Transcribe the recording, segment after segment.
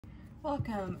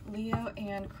Welcome, Leo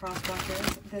and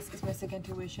crosswatchers. This is Mystic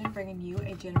Intuition bringing you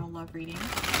a general love reading.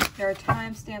 There are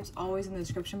timestamps always in the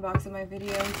description box of my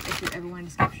videos if you ever want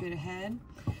to skip straight ahead.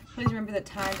 Please remember that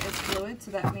time is fluid,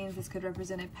 so that means this could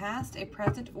represent a past, a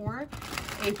present, or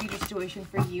a future situation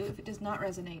for you if it does not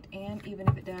resonate. And even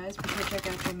if it does, be sure to check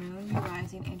out your moon, your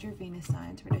rising, and your Venus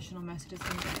signs for additional messages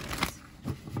and guidance.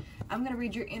 I'm going to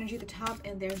read your energy at the top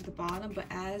and there's the bottom, but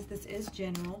as this is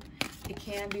general, it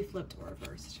can be flipped or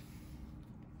reversed.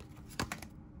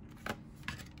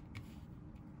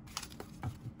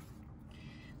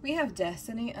 We have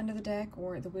Destiny under the deck,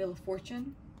 or the Wheel of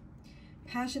Fortune.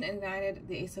 Passion ignited,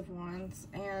 the Ace of Wands,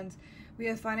 and we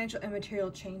have financial and material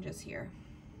changes here.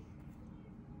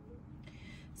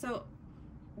 So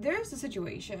there's a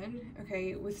situation,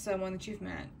 okay, with someone that you've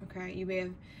met, okay? You may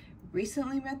have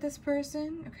recently met this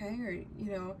person, okay, or,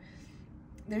 you know,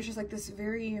 there's just like this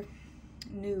very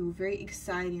new, very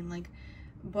exciting, like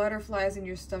butterflies in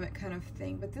your stomach kind of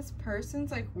thing, but this person's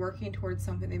like working towards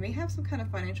something. They may have some kind of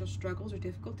financial struggles or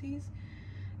difficulties.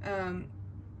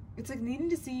 It's like needing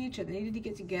to see each other, needing to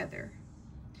get together.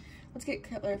 Let's get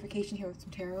clarification here with some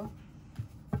tarot.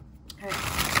 All right,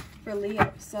 for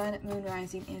Leo, Sun, Moon,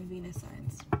 Rising, and Venus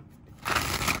signs.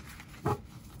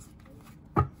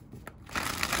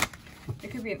 It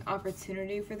could be an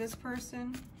opportunity for this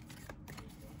person.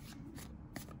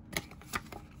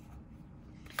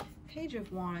 Page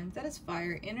of Wands, that is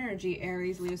fire, energy,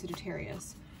 Aries, Leo,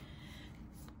 Sagittarius.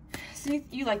 So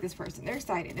you like this person. They're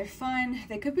exciting. They're fun.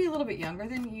 They could be a little bit younger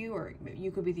than you, or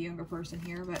you could be the younger person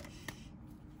here, but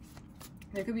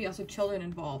there could be also children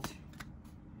involved.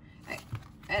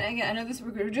 And again, I know this,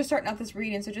 we're just starting out this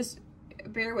reading, so just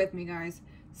bear with me, guys.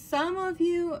 Some of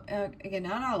you, again,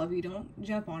 not all of you, don't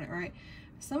jump on it, right?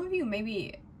 Some of you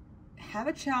maybe have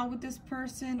a child with this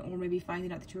person, or maybe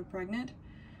finding out that you were pregnant.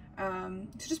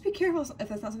 So just be careful if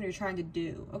that's not something you're trying to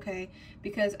do, okay?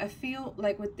 Because I feel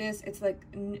like with this, it's like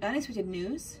unexpected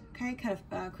news, okay? Kind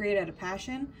of created out of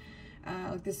passion,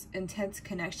 like this intense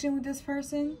connection with this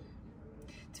person.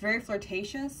 It's very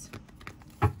flirtatious.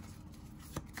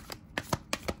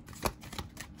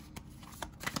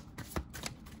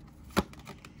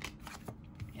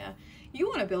 Yeah, you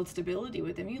want to build stability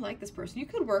with them. You like this person. You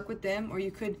could work with them, or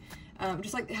you could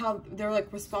just like how they're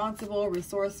like responsible,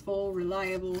 resourceful,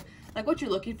 reliable, like what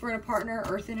you're looking for in a partner,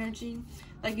 earth energy.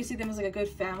 Like you see them as like a good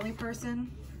family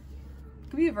person.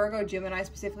 Could be a Virgo, Gemini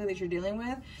specifically that you're dealing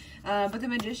with. But the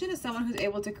Magician is someone who's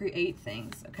able to create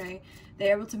things, okay?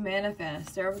 They're able to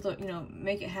manifest. They're able to, you know,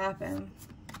 make it happen.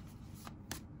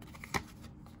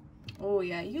 Oh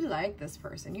yeah, you like this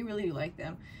person. You really do like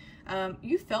them.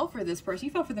 You fell for this person.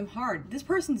 You fell for them hard. This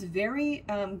person's very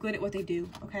good at what they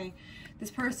do, okay? This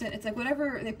person, it's like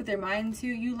whatever they put their mind to,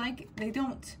 you like, they're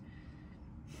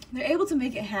able to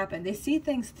make it happen. They see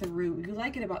things through. You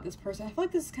like it about this person. I feel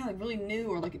like this is kind of really new,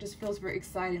 or like it just feels very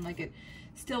exciting. Like it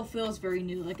still feels very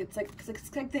new. Like it's like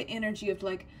the energy of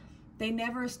like, they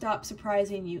never stop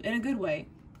surprising you in a good way.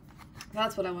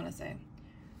 That's what I want to say.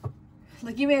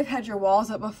 Like you may have had your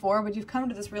walls up before, but you've come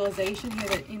to this realization here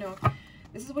that, you know,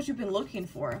 this is what you've been looking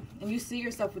for, and you see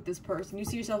yourself with this person. You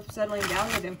see yourself settling down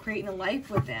with them, creating a life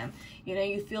with them. You know,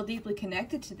 you feel deeply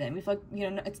connected to them. You feel like, you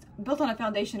know, it's built on a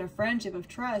foundation of friendship, of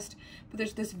trust, but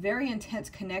there's this very intense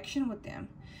connection with them.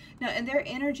 Now, in their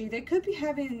energy, they could be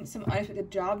having some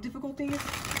unexpected job difficulties.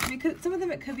 I mean, some of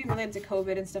them, it could be related to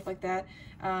COVID and stuff like that.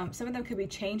 Some of them could be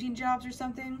changing jobs or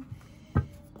something.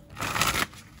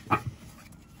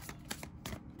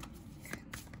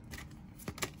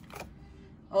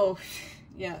 Oh,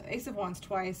 yeah, Ace of Wands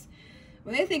twice.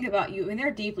 When they think about you, and they're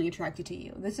deeply attracted to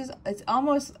you. This is, it's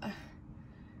almost,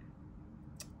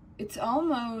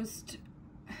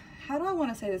 how do I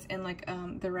want to say this in like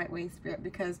the right way, Spirit?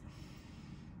 Because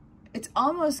it's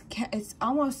almost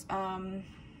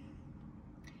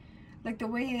like the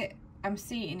way I'm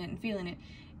seeing it and feeling it,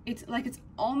 it's like it's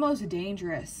almost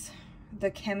dangerous, the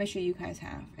chemistry you guys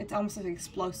have. It's almost like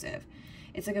explosive.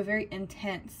 It's like a very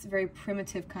intense, very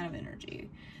primitive kind of energy.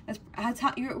 That's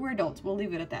how we're adults. We'll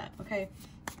leave it at that, okay?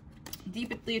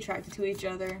 Deeply attracted to each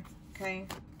other, okay?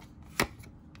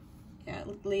 Yeah,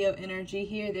 Leo energy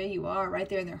here. There you are, right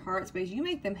there in their heart space. You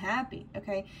make them happy,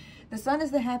 okay? The Sun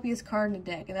is the happiest card in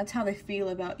the deck, and that's how they feel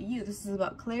about you. This is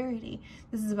about clarity.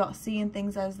 This is about seeing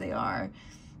things as they are.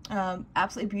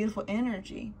 Absolutely beautiful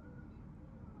energy.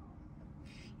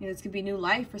 You know, this could be new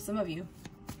life for some of you.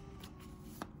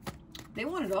 They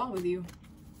want it all with you.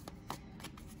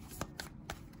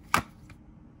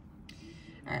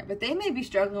 All right, but they may be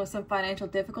struggling with some financial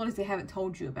difficulties they haven't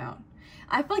told you about.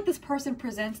 I feel like this person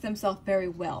presents themselves very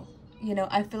well. You know,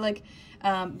 I feel like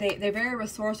they're very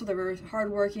resourceful, they're very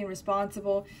hardworking,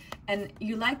 responsible, and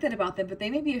you like that about them, but they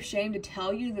may be ashamed to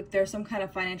tell you that there's some kind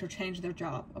of financial change in their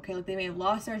job, okay? Like they may have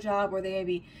lost their job, or they may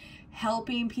be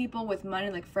helping people with money,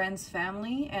 like friends,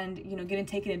 family, and, you know, getting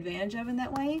taken advantage of in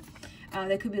that way.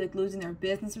 They could be like losing their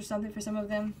business or something for some of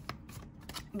them.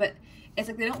 But it's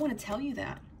like they don't want to tell you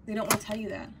that. They don't want to tell you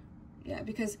that. Yeah,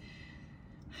 because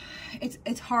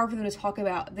it's hard for them to talk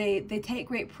about. They take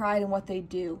great pride in what they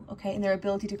do, okay, in their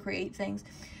ability to create things.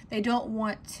 They don't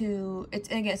want to, and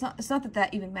again, it's not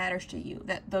that even matters to you,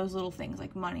 that those little things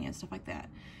like money and stuff like that.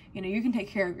 You know, you can take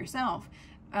care of yourself.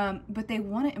 But they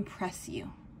want to impress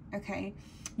you, okay?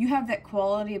 You have that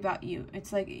quality about you.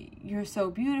 It's like you're so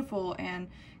beautiful and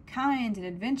kind and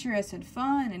adventurous and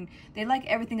fun, and they like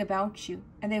everything about you,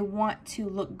 and they want to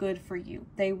look good for you.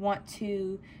 They want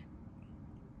to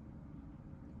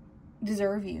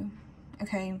deserve you,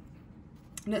 okay?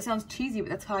 And that sounds cheesy, but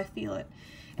that's how I feel it.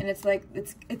 And it's like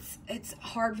it's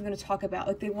hard for them to talk about.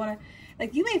 Like they want to,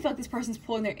 like you may feel like this person's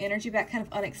pulling their energy back kind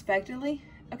of unexpectedly,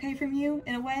 okay, from you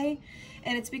in a way,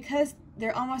 and it's because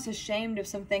they're almost ashamed of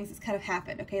some things that's kind of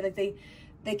happened, okay? Like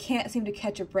they can't seem to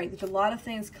catch a break. There's a lot of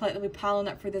things collectively piling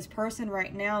up for this person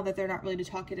right now that they're not really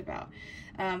talking about.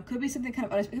 Could be something kind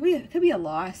of unexpected. Could be a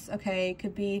loss, okay?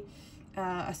 Could be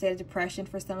a state of depression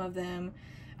for some of them.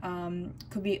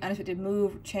 Could be unexpected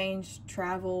move, change,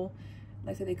 travel.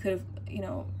 Like I said, they could have, you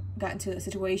know, gotten to a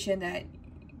situation that,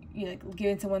 you know, like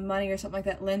giving someone money or something like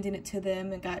that, lending it to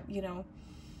them, and got, you know,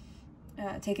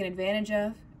 taken advantage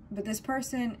of. But this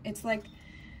person, it's like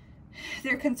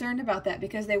they're concerned about that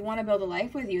because they want to build a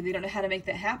life with you. They don't know how to make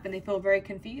that happen. They feel very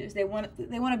confused. They want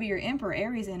to be your Emperor,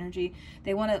 Aries energy.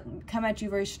 They want to come at you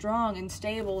very strong and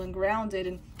stable and grounded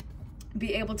and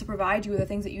be able to provide you with the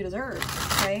things that you deserve,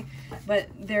 okay? But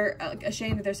they're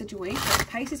ashamed of their situation.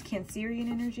 Pisces, Cancerian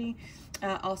energy,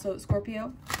 also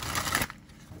Scorpio.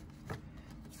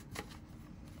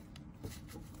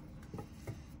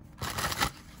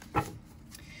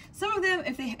 Some of them,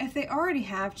 if they already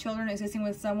have children existing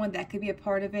with someone, that could be a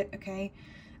part of it, okay?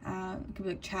 It could be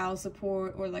like child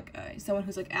support, or like someone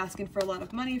who's like asking for a lot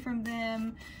of money from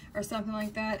them or something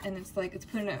like that, and it's like it's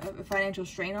putting a financial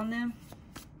strain on them.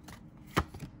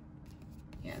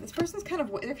 Yeah, this person's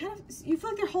you feel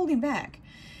like they're holding back.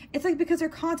 It's like because they're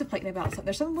contemplating about something.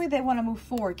 There's some way they want to move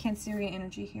forward. Cancerian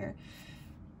energy here.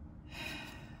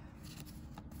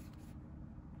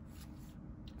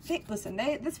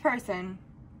 This person,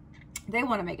 they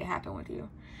want to make it happen with you.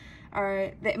 All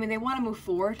right. They want to move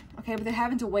forward. Okay. But they're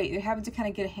having to wait. They're having to kind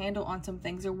of get a handle on some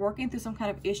things. They're working through some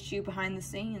kind of issue behind the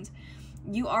scenes.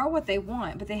 You are what they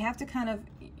want, but they have to kind of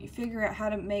figure out how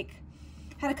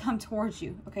to come towards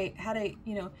you, okay? How to,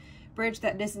 you know, bridge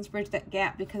that distance, bridge that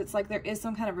gap, because it's like there is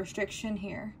some kind of restriction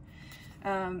here.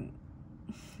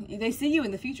 They see you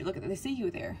in the future. Look at that. They see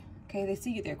you there, okay? They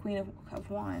see you there, Queen of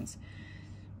Wands.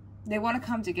 They want to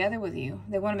come together with you.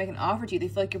 They want to make an offer to you. They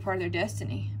feel like you're part of their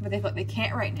destiny, but they feel like they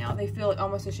can't right now. They feel like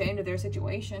almost ashamed of their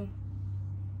situation.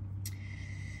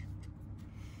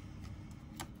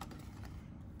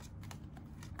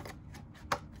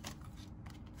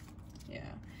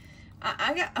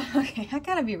 I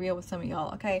gotta be real with some of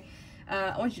y'all, okay?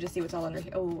 I want you to see what's all under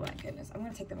here. Oh my goodness, I'm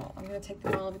gonna take them all. I'm gonna take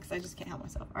them all because I just can't help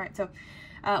myself. All right, so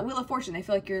Wheel of Fortune. They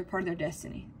feel like you're part of their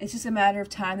destiny. It's just a matter of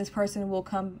time. This person will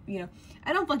come. You know,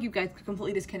 I don't feel like you guys are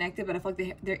completely disconnected, but I feel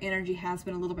like their energy has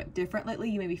been a little bit different lately.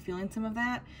 You may be feeling some of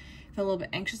that. Feel a little bit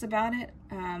anxious about it.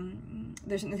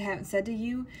 There's something they haven't said to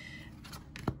you.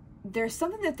 There's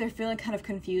something that they're feeling kind of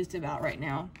confused about right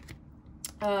now.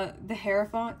 The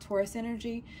Hierophant, Taurus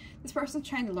energy. This person's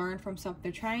trying to learn from something.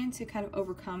 They're trying to kind of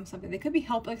overcome something. They could be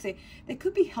like I say, they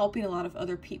could be helping a lot of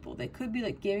other people. They could be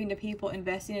like giving to people,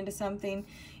 investing into something,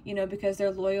 you know, because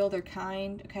they're loyal, they're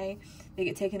kind, okay? They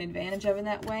get taken advantage of in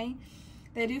that way.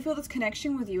 They do feel this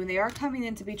connection with you, and they are coming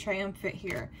in to be triumphant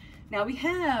here. Now we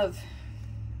have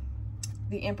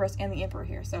the Empress and the Emperor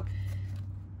here, so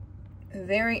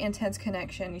very intense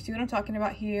connection. You see what I'm talking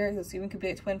about here? This even could be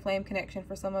a twin flame connection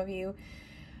for some of you.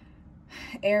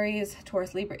 Aries,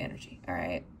 Taurus, Libra energy, all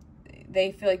right?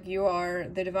 They feel like you are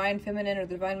the divine feminine or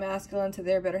the divine masculine to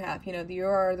their better half. You know, you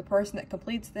are the person that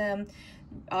completes them.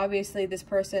 Obviously, this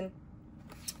person,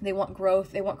 they want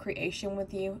growth, they want creation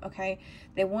with you, okay?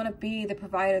 They want to be the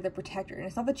provider, the protector. And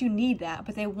it's not that you need that,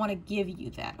 but they want to give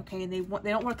you that, okay? And they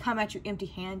don't want to come at you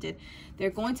empty-handed. They're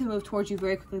going to move towards you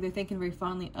very quickly. They're thinking very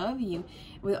fondly of you.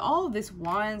 With all of this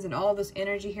wands and all this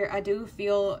energy here, I do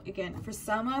feel, again, for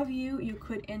some of you, you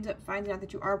could end up finding out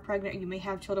that you are pregnant. You may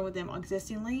have children with them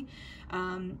existingly.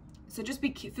 So just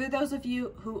be, for those of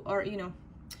you who are, you know,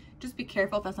 just be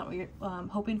careful if that's not what you're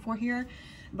hoping for here.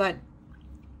 But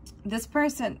this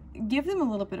person, give them a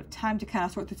little bit of time to kind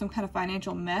of sort through some kind of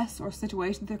financial mess or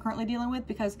situation that they're currently dealing with,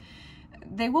 because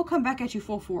they will come back at you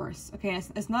full force. Okay,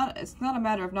 it's not a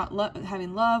matter of not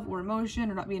having love or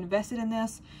emotion or not being invested in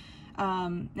this.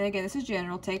 And again, this is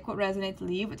general. Take what resonates,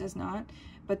 leave what does not.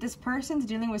 But this person's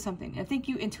dealing with something. I think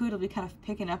you intuitively kind of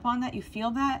picking up on that. You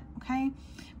feel that, okay?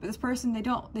 But this person, they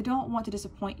don't want to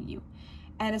disappoint you.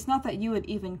 And it's not that you would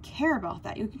even care about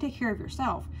that. You can take care of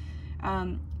yourself.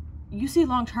 You see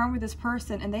long term with this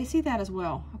person, and they see that as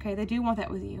well. Okay, they do want that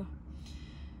with you.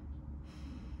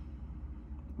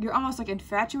 You're almost like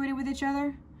infatuated with each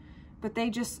other, but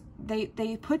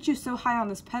they put you so high on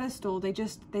this pedestal. They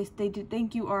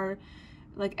think you are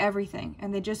like everything,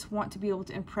 and they just want to be able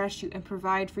to impress you and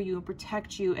provide for you and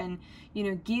protect you and, you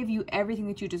know, give you everything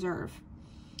that you deserve.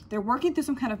 They're working through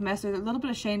some kind of mess. They're a little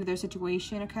bit ashamed of their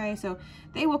situation, okay? So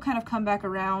they will kind of come back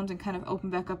around and kind of open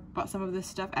back up about some of this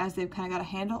stuff as they've kind of got a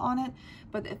handle on it.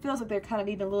 But it feels like they're kind of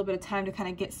needing a little bit of time to kind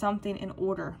of get something in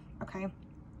order, okay?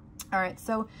 All right,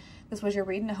 so this was your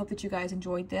reading. I hope that you guys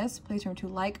enjoyed this. Please remember to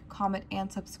like, comment,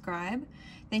 and subscribe.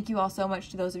 Thank you all so much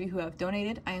to those of you who have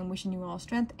donated. I am wishing you all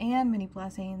strength and many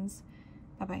blessings.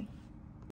 Bye-bye.